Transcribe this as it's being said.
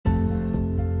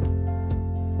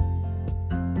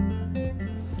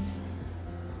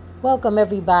Welcome,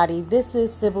 everybody. This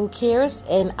is Sybil Cares,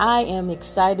 and I am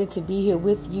excited to be here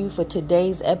with you for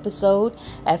today's episode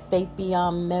at Faith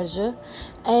Beyond Measure.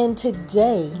 And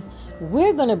today,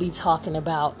 we're going to be talking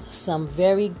about some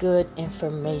very good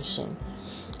information.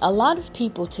 A lot of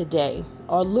people today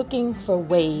are looking for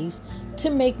ways to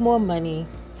make more money.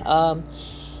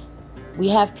 We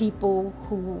have people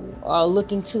who are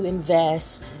looking to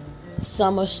invest.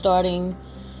 Some are starting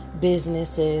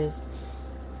businesses.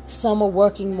 Some are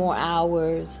working more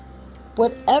hours.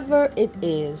 Whatever it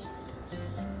is,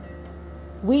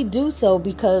 we do so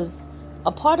because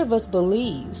a part of us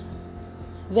believes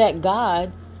that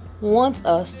God wants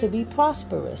us to be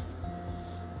prosperous.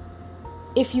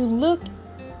 If you look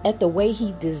at the way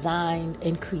He designed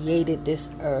and created this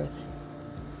earth,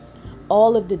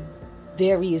 all of the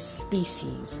various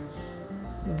species,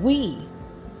 we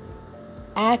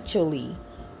actually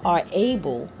are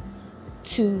able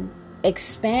to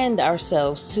expand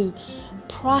ourselves, to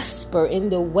prosper in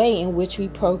the way in which we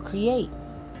procreate.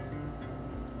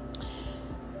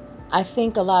 I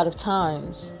think a lot of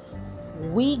times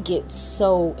we get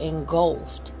so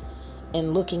engulfed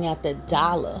in looking at the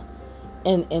dollar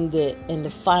and in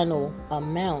the final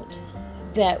amount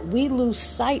that we lose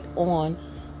sight on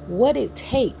what it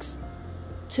takes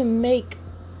to make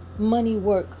money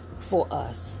work for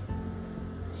us.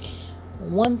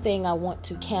 One thing I want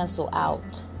to cancel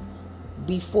out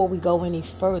before we go any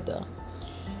further,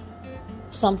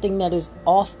 something that is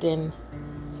often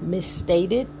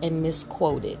misstated and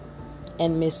misquoted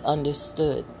and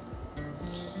misunderstood.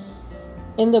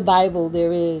 In the Bible,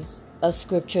 there is a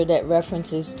scripture that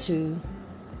references to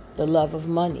the love of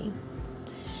money.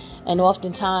 And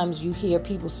oftentimes you hear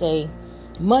people say,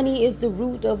 money is the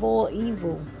root of all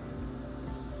evil.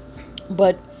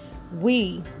 But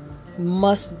we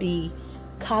must be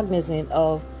cognizant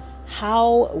of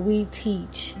how we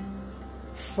teach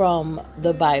from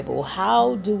the Bible.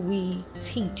 How do we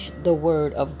teach the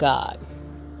Word of God?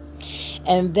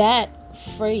 And that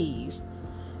phrase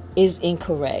is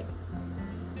incorrect.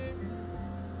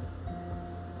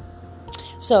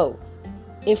 So,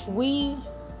 if we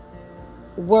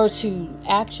were to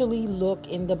actually look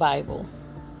in the Bible,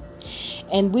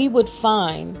 and we would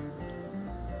find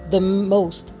the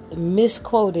most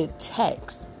misquoted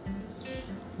text,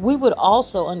 we would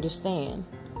also understand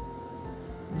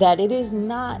that it is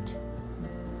not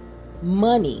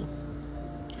money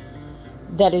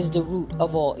that is the root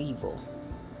of all evil.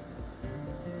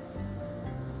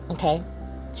 Okay?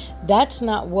 That's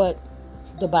not what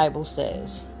the Bible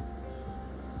says.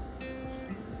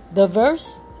 The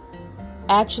verse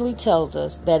actually tells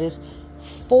us that is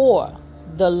for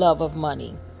the love of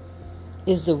money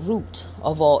is the root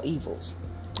of all evils.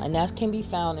 And that can be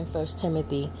found in 1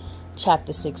 Timothy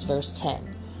chapter 6, verse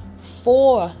 10.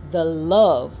 For the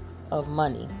love of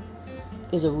money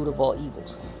is a root of all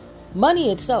evils. Money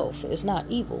itself is not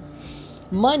evil.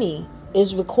 Money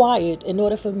is required in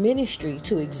order for ministry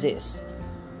to exist.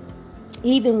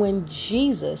 Even when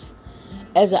Jesus,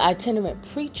 as an itinerant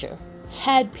preacher,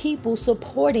 had people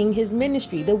supporting his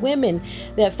ministry, the women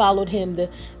that followed him,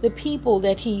 the people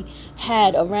that he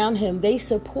had around him, they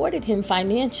supported him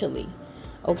financially.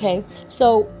 Okay,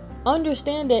 so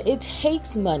understand that it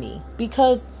takes money,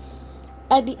 because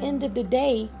at the end of the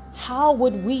day, how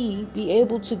would we be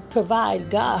able to provide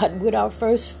God with our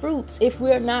first fruits if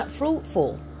we're not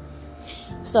fruitful?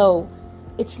 So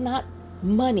it's not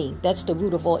money that's the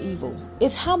root of all evil.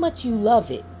 It's how much you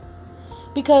love it.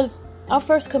 Because our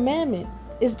first commandment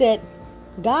is that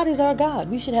God is our God.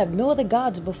 We should have no other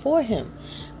gods before Him.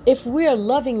 If we're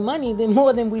loving money then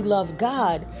more than we love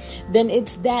God, then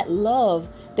it's that love,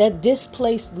 that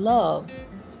displaced love,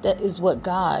 that is what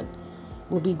God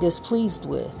will be displeased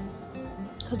with.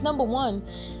 Because number one,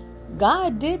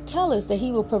 God did tell us that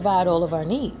He will provide all of our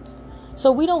needs.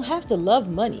 So we don't have to love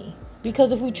money,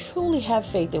 because if we truly have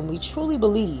faith and we truly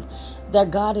believe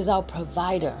that God is our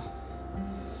provider,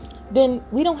 then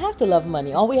we don't have to love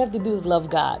money. All we have to do is love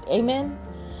God. Amen?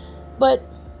 But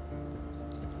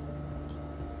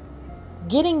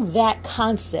getting that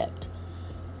concept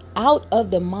out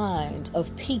of the minds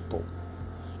of people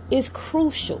is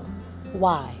crucial.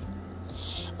 Why?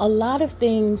 A lot of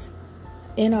things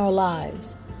in our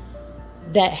lives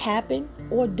that happen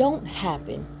or don't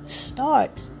happen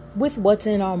start with what's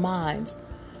in our minds,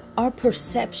 our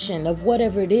perception of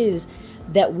whatever it is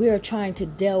that we're trying to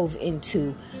delve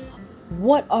into.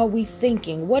 What are we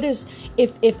thinking? What is,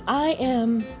 if I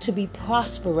am to be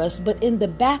prosperous, but in the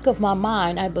back of my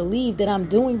mind, I believe that I'm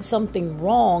doing something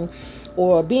wrong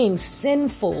or being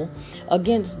sinful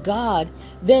against God,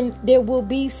 then there will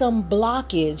be some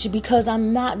blockage because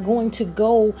I'm not going to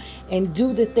go and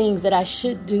do the things that I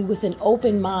should do with an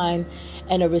open mind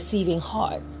and a receiving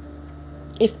heart.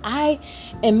 If I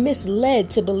am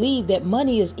misled to believe that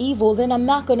money is evil, then I'm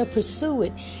not going to pursue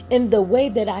it in the way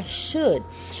that I should.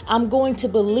 I'm going to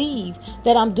believe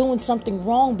that I'm doing something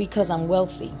wrong because I'm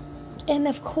wealthy. And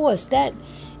of course, that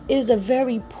is a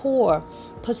very poor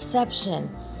perception,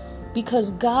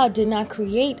 because God did not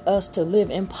create us to live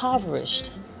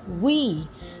impoverished. We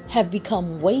have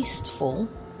become wasteful.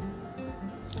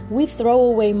 We throw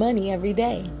away money every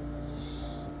day.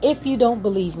 If you don't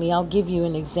believe me, I'll give you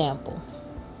an example.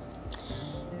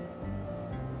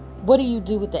 What do you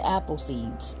do with the apple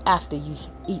seeds after you've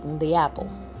eaten the apple?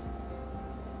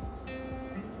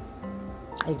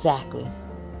 Exactly.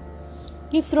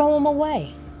 You throw them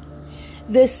away.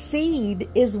 The seed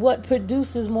is what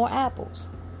produces more apples.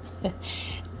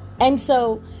 And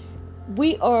so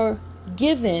we are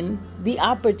given the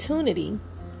opportunity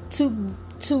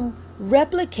to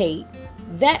replicate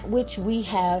that which we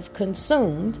have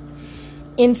consumed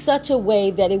in such a way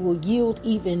that it will yield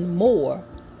even more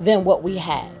than what we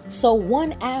had. So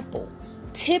one apple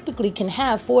typically can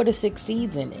have 4 to 6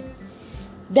 seeds in it.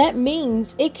 That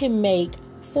means it can make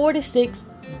 4 to 6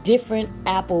 different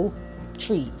apple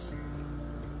trees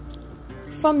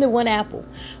from the one apple.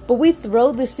 But we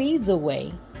throw the seeds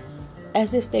away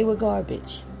as if they were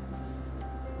garbage.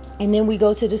 And then we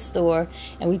go to the store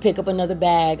and we pick up another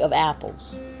bag of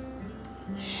apples.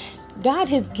 God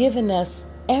has given us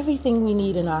everything we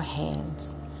need in our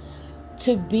hands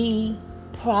to be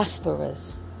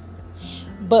prosperous.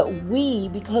 But we,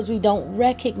 because we don't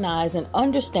recognize and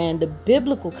understand the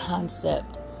biblical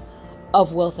concept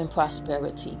of wealth and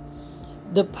prosperity,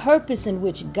 the purpose in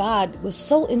which God was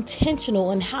so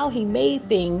intentional in how he made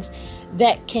things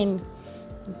that can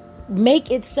make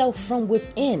itself from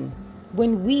within.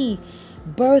 When we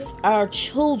birth our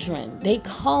children, they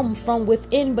come from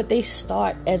within, but they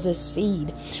start as a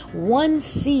seed. One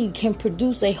seed can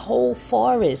produce a whole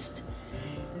forest,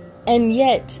 and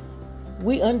yet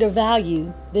we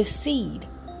undervalue the seed.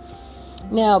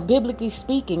 Now, biblically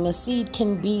speaking, a seed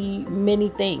can be many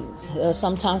things.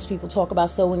 Sometimes people talk about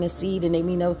sowing a seed and they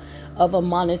mean of a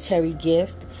monetary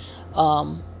gift.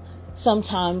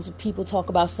 Sometimes people talk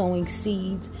about sowing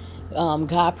seeds.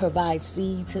 God provides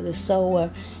seed to the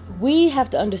sower. We have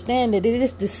to understand that it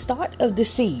is the start of the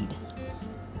seed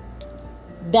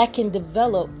that can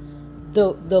develop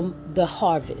the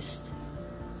harvest.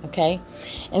 Okay?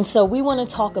 And so we want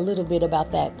to talk a little bit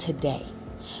about that today.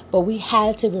 But we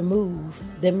had to remove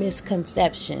the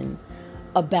misconception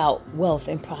about wealth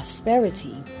and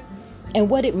prosperity and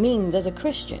what it means as a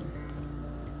Christian.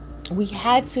 We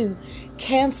had to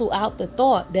cancel out the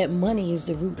thought that money is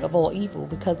the root of all evil,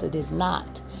 because it is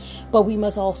not. But we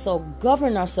must also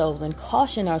govern ourselves and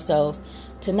caution ourselves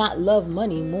to not love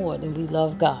money more than we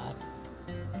love God.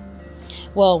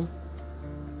 Well,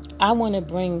 I want to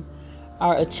bring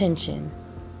our attention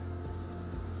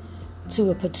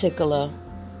to a particular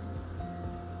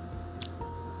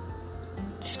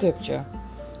scripture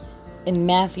in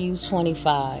Matthew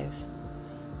 25,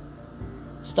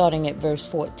 starting at verse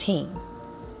 14.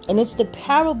 And it's the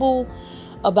parable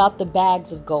about the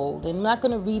bags of gold. And I'm not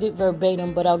going to read it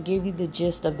verbatim, but I'll give you the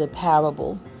gist of the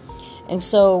parable. And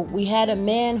so we had a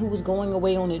man who was going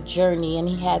away on a journey, and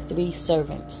he had 3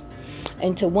 servants.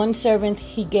 And to one servant,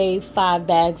 he gave 5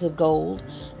 bags of gold.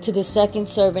 To the second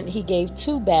servant, he gave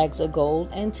 2 bags of gold.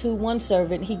 And to one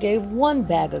servant, he gave 1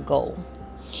 bag of gold.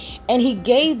 And he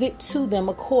gave it to them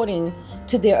according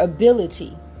to their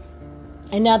ability.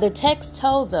 And now the text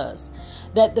tells us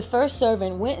that the first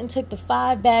servant went and took the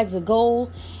 5 bags of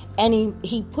gold, and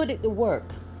he put it to work.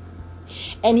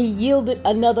 And he yielded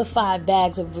another 5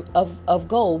 bags of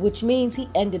gold, which means he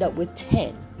ended up with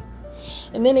 10.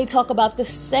 And then they talk about the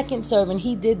second servant.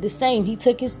 He did the same. He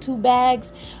took his 2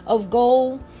 bags of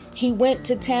gold. He went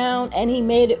to town and he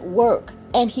made it work.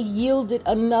 And he yielded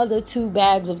another 2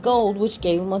 bags of gold, which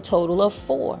gave him a total of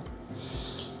 4.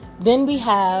 Then we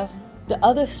have the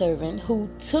other servant who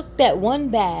took that 1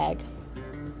 bag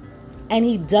and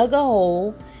he dug a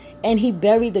hole and he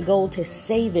buried the gold to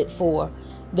save it for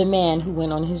the man who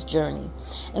went on his journey.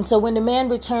 And so when the man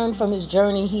returned from his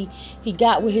journey, he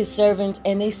got with his servants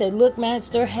and they said, "Look,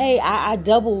 master, hey, I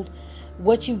doubled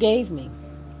what you gave me."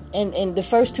 And the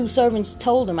first 2 servants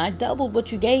told him, "I doubled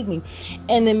what you gave me."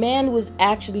 And the man was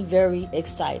actually very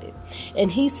excited.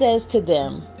 And he says to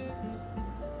them,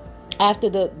 after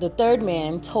the third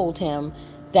man told him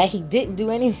that he didn't do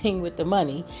anything with the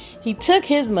money, he took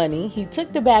his money, he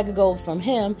took the bag of gold from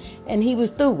him, and he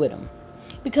was through with him.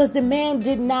 because the man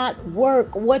did not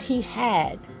work what he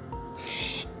had.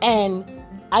 And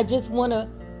I just want to,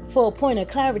 for a point of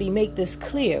clarity, make this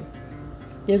clear.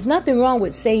 There's nothing wrong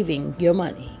with saving your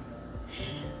money,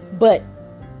 but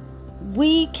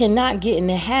we cannot get in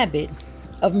the habit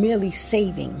of merely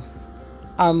saving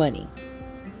our money.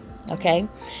 Okay?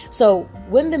 So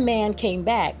when the man came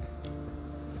back,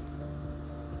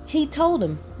 he told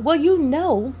him, well, you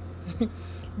know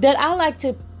that I like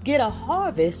to get a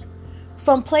harvest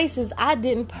from places I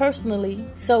didn't personally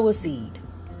sow a seed.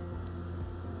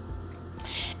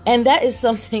 And that is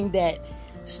something that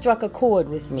struck a chord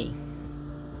with me.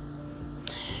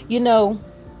 You know,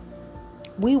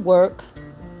 we work,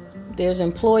 there's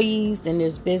employees, then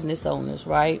there's business owners,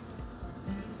 right?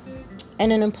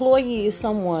 And an employee is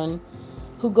someone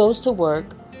who goes to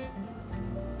work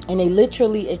and they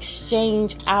literally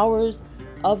exchange hours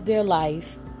of their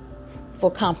life for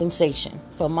compensation,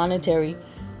 for monetary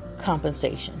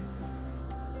compensation.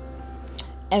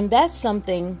 And that's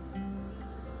something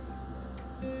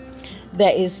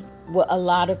that is what a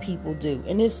lot of people do.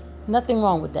 And there's nothing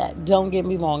wrong with that. Don't get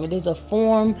me wrong. It is a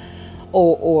form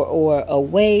or a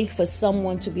way for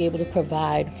someone to be able to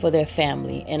provide for their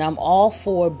family. And I'm all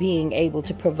for being able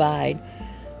to provide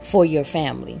for your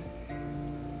family.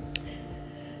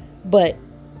 But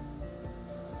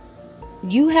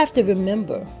you have to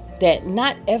remember that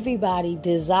not everybody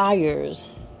desires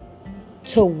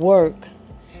to work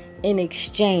in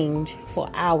exchange for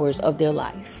hours of their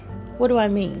life. What do I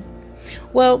mean?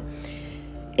 Well,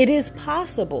 it is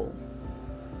possible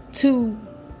to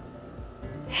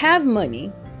have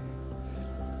money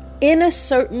in a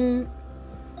certain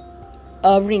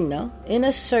arena, in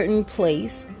a certain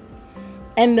place,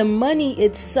 and the money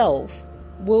itself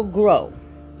will grow.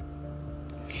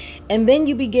 And then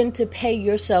you begin to pay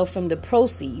yourself from the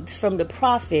proceeds, from the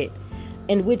profit,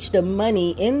 in which the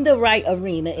money in the right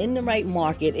arena, in the right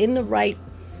market, in the right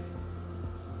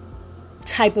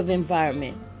type of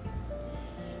environment,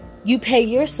 you pay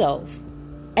yourself,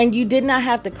 and you did not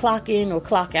have to clock in or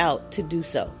clock out to do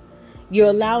so. You're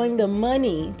allowing the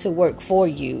money to work for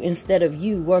you instead of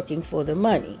you working for the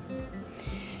money.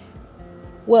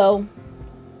 Well,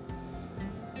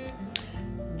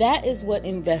 that is what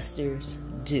investors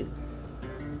do.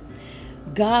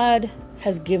 God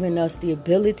has given us the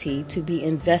ability to be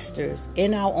investors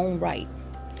in our own right.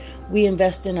 We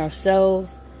invest in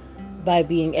ourselves by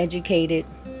being educated,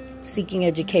 seeking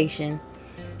education.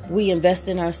 We invest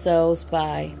in ourselves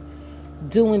by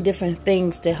doing different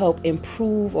things to help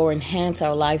improve or enhance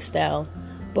our lifestyle.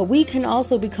 But we can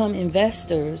also become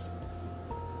investors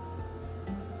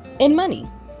in money.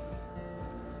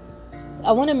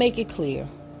 I want to make it clear.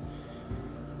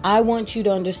 I want you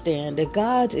to understand that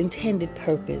God's intended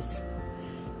purpose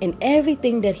in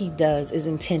everything that He does is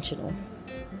intentional.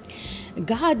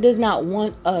 God does not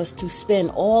want us to spend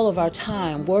all of our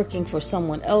time working for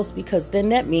someone else, because then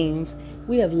that means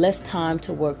we have less time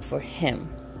to work for Him.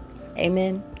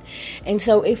 Amen. And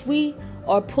so if we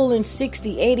are pulling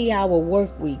 60, 80-hour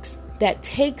work weeks, that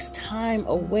takes time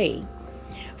away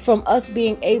from us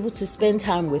being able to spend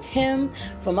time with Him,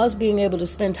 from us being able to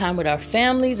spend time with our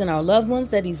families and our loved ones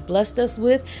that He's blessed us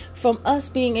with, from us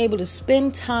being able to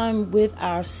spend time with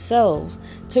ourselves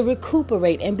to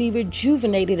recuperate and be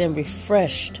rejuvenated and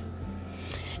refreshed.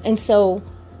 And so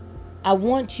I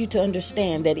want you to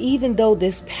understand that even though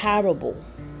this parable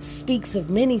speaks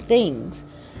of many things,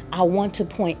 I want to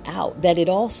point out that it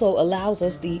also allows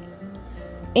us the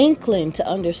inkling to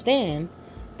understand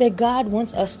that God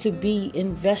wants us to be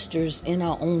investors in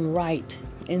our own right,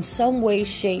 in some way,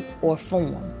 shape, or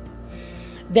form.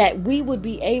 That we would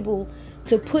be able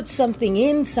to put something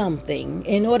in something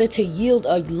in order to yield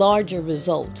a larger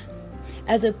result.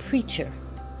 As a preacher,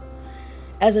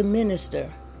 as a minister,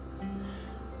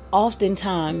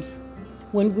 oftentimes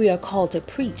when we are called to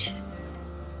preach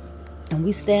and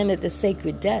we stand at the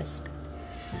sacred desk,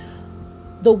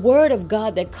 the word of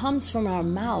God that comes from our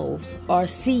mouths are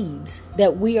seeds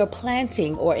that we are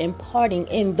planting or imparting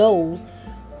in those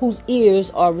whose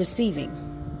ears are receiving,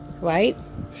 right?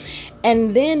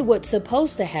 And then what's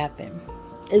supposed to happen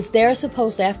is they're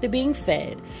supposed to, after being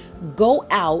fed, go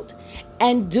out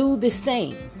and do the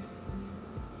same.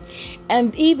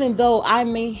 And even though I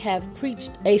may have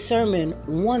preached a sermon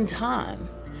one time,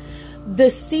 the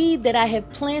seed that I have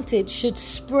planted should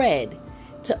spread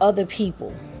to other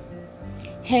people.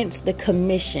 Hence the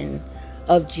commission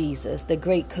of Jesus, the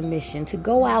Great Commission, to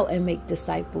go out and make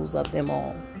disciples of them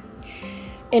all.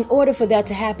 In order for that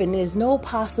to happen, there's no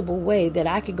possible way that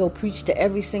I could go preach to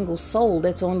every single soul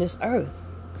that's on this earth.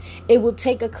 It will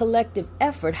take a collective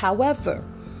effort. However,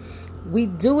 we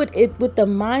do it with the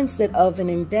mindset of an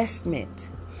investment.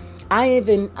 I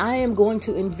am going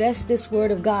to invest this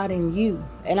word of God in you,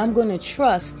 and I'm going to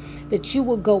trust that you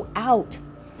will go out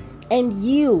and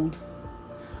yield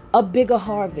a bigger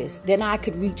harvest than I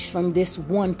could reach from this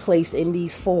one place in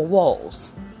these four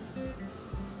walls.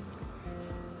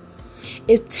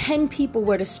 If 10 people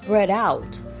were to spread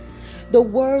out, the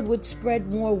word would spread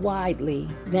more widely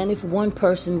than if one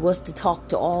person was to talk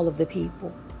to all of the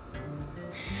people.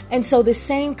 And so the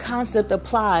same concept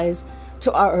applies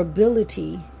to our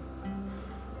ability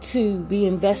to be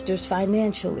investors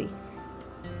financially.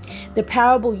 The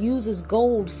parable uses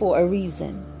gold for a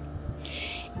reason.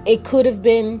 It could have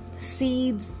been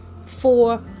seeds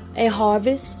for a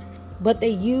harvest, but they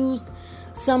used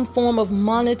some form of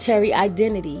monetary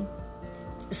identity,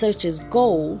 such as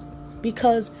gold,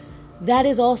 because that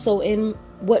is also in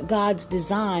what God's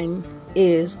design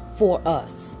is for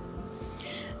us.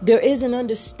 There is an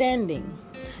understanding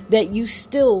that you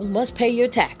still must pay your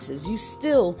taxes. You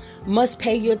still must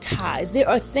pay your tithes. There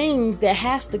are things that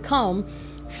has to come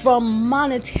from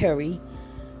monetary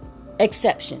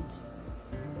exceptions.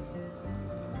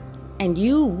 And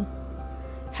you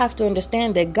have to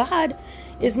understand that God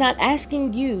is not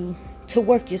asking you to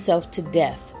work yourself to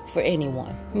death for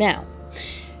anyone. Now,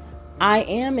 I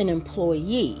am an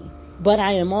employee, but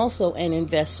I am also an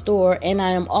investor, and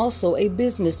I am also a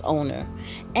business owner,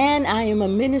 and I am a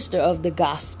minister of the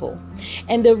gospel.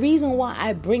 And the reason why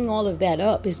I bring all of that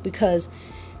up is because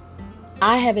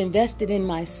I have invested in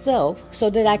myself so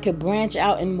that I could branch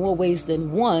out in more ways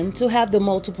than one to have the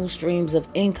multiple streams of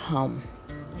income.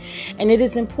 And it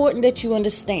is important that you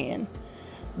understand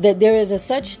that there is a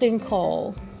such thing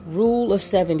called Rule of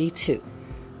 72.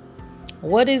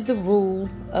 What is the Rule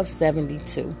of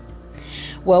 72?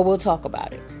 Well, we'll talk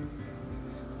about it.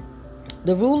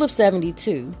 The Rule of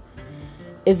 72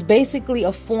 is basically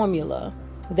a formula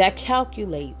that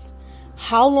calculates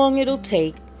how long it'll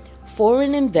take for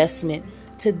an investment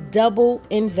to double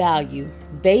in value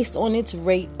based on its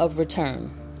rate of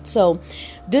return. So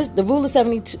the Rule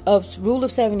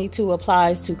of 72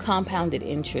 applies to compounded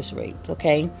interest rates,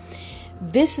 okay?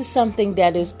 This is something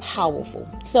that is powerful.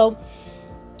 So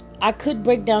I could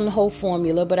break down the whole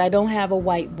formula, but I don't have a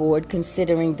whiteboard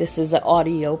considering this is an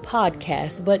audio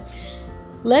podcast. But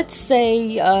let's say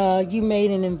you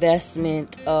made an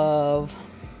investment of,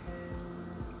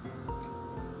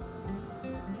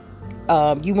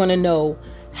 you want to know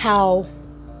how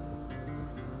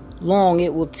long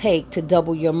it will take to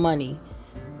double your money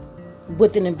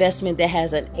with an investment that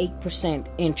has an 8%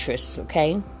 interest,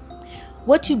 okay?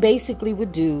 What you basically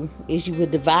would do is you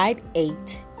would divide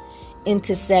 8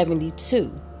 into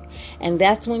 72. And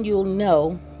that's when you'll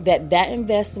know that that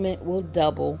investment will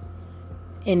double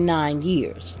in 9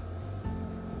 years.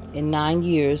 In 9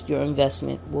 years, your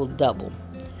investment will double.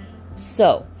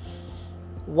 So,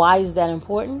 why is that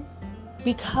important?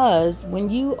 Because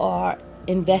when you are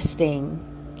investing,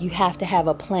 you have to have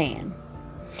a plan.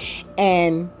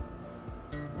 And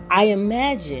I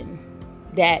imagine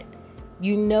that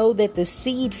you know that the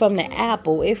seed from the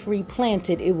apple, if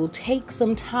replanted, it will take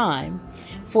some time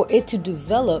for it to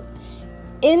develop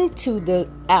into the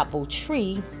apple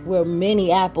tree where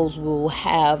many apples will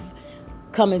have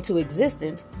come into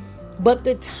existence. But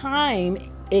the time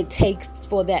it takes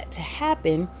for that to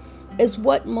happen is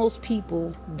what most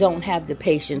people don't have the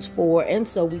patience for. And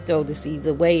so we throw the seeds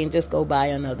away and just go buy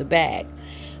another bag.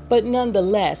 But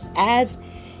nonetheless, as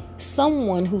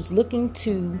someone who's looking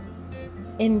to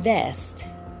invest,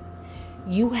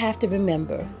 you have to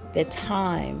remember that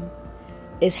time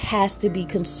has to be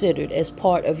considered as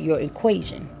part of your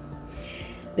equation.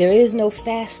 There is no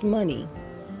fast money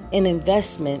in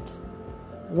investments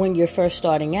when you're first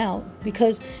starting out,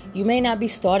 because you may not be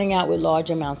starting out with large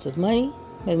amounts of money.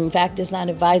 And in fact, it's not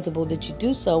advisable that you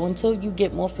do so until you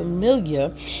get more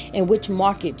familiar in which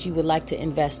market you would like to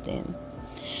invest in.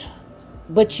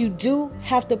 But you do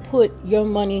have to put your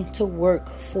money to work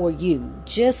for you,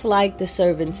 just like the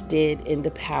servants did in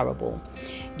the parable.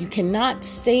 You cannot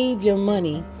save your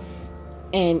money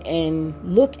and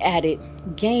look at it,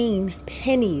 gain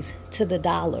pennies to the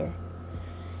dollar,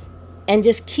 and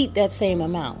just keep that same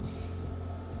amount.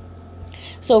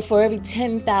 So for every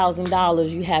 $10,000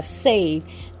 you have saved,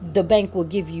 the bank will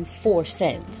give you 4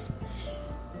 cents.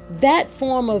 That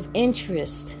form of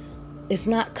interest is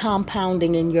not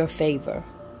compounding in your favor.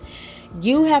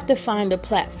 You have to find a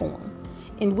platform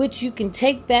in which you can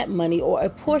take that money or a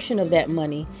portion of that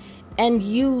money and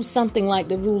use something like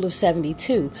the Rule of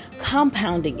 72,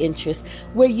 compounding interest,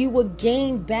 where you will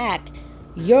gain back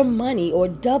your money or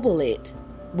double it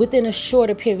within a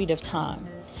shorter period of time.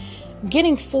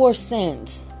 Getting 4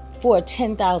 cents for a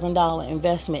 $10,000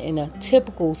 investment in a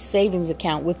typical savings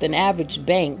account with an average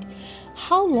bank,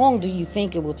 how long do you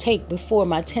think it will take before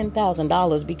my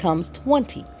 $10,000 becomes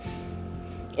 20?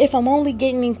 If I'm only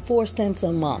gaining 4 cents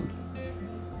a month,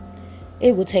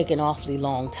 it will take an awfully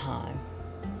long time.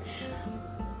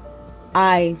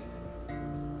 I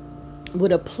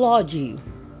would applaud you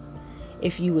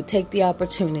if you would take the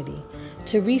opportunity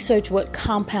to research what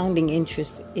compounding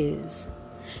interest is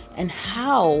and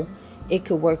how it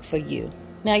could work for you.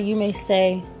 Now you may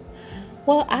say,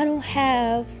 well, I don't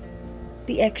have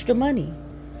the extra money.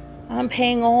 I'm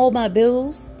paying all my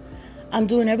bills. I'm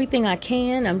doing everything I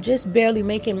can. I'm just barely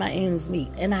making my ends meet.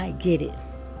 And I get it.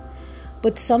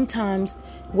 But sometimes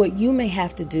what you may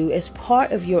have to do as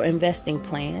part of your investing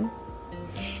plan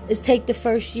is take the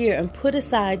first year and put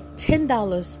aside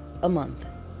 $10 a month.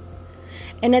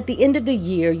 And at the end of the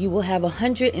year, you will have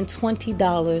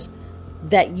 $120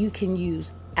 that you can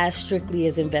use as strictly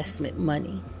as investment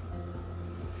money.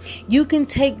 You can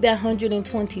take that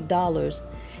 $120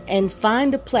 and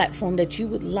find a platform that you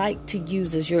would like to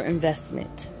use as your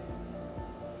investment.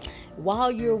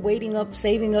 While you're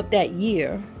saving up that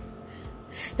year,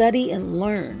 study and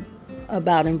learn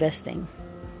about investing.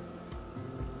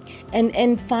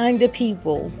 And find the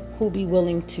people who'll be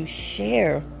willing to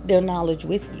share their knowledge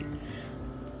with you.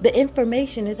 The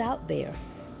information is out there.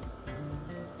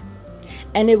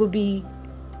 And it would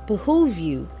behoove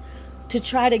you to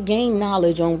try to gain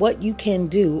knowledge on what you can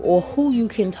do or who you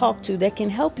can talk to that can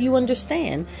help you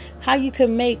understand how you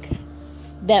can make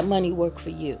that money work for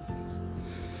you.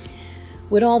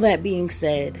 With all that being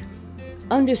said,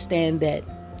 understand that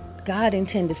God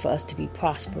intended for us to be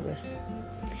prosperous.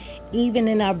 Even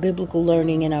in our biblical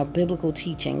learning and our biblical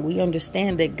teaching, we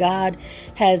understand that God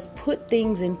has put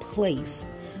things in place,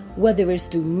 whether it's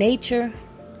through nature,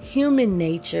 human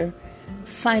nature,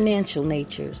 financial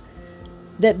natures,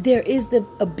 that there is the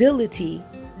ability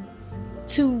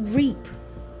to reap,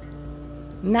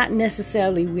 not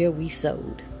necessarily where we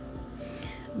sowed.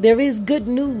 There is good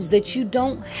news that you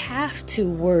don't have to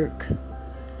work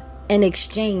and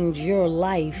exchange your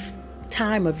life,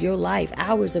 time of your life,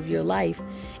 hours of your life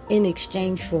in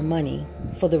exchange for money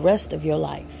for the rest of your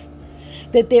life.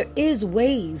 That there is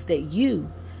ways that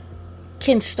you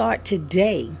can start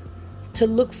today to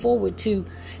look forward to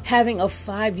having a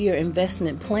 5-year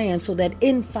investment plan so that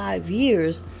in 5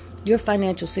 years, your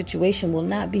financial situation will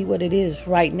not be what it is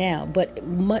right now, but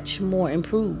much more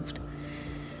improved.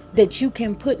 That you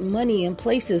can put money in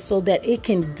places so that it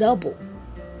can double.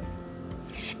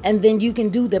 And then you can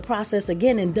do the process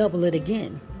again and double it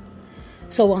again.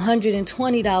 So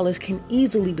 $120 can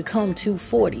easily become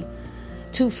 $240.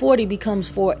 $240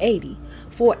 becomes $480.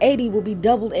 $480 will be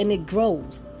doubled and it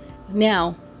grows.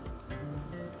 Now,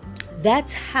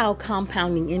 that's how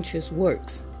compounding interest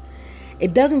works.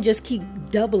 It doesn't just keep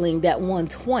doubling that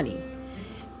 $120.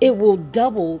 It will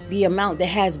double the amount that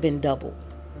has been doubled.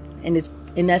 And it's,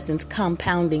 in essence,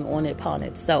 compounding upon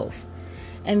itself.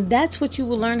 And that's what you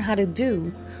will learn how to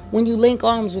do when you link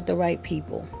arms with the right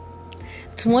people.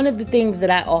 It's one of the things that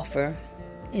I offer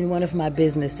in one of my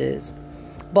businesses,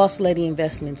 Boss Lady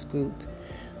Investments Group.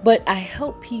 But I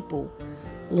help people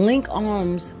link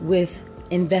arms with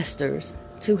investors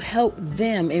to help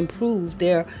them improve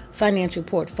their financial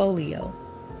portfolio.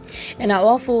 And I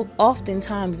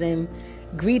oftentimes am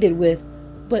greeted with,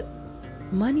 but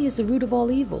money is the root of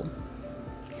all evil.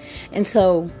 And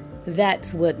so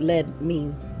that's what led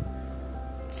me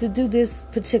to do this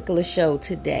particular show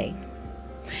today.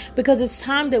 Because it's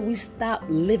time that we stop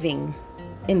living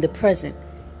in the present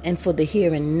and for the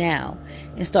here and now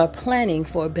and start planning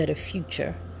for a better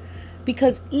future.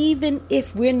 Because even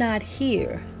if we're not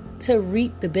here to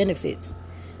reap the benefits,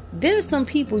 there are some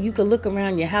people you can look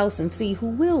around your house and see who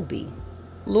will be,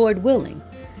 Lord willing,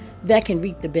 that can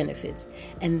reap the benefits.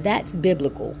 And that's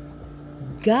biblical.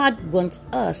 God wants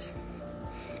us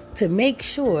to make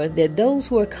sure that those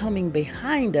who are coming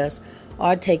behind us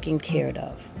are taken care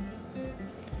of.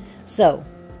 So,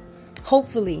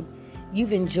 hopefully,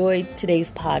 you've enjoyed today's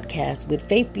podcast with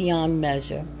Faith Beyond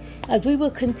Measure, as we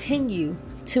will continue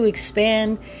to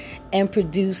expand and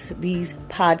produce these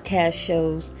podcast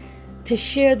shows to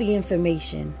share the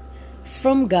information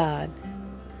from God,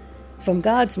 from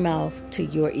God's mouth to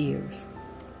your ears.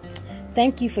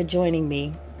 Thank you for joining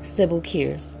me, Sybil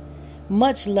Kears.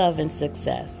 Much love and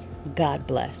success. God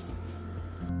bless.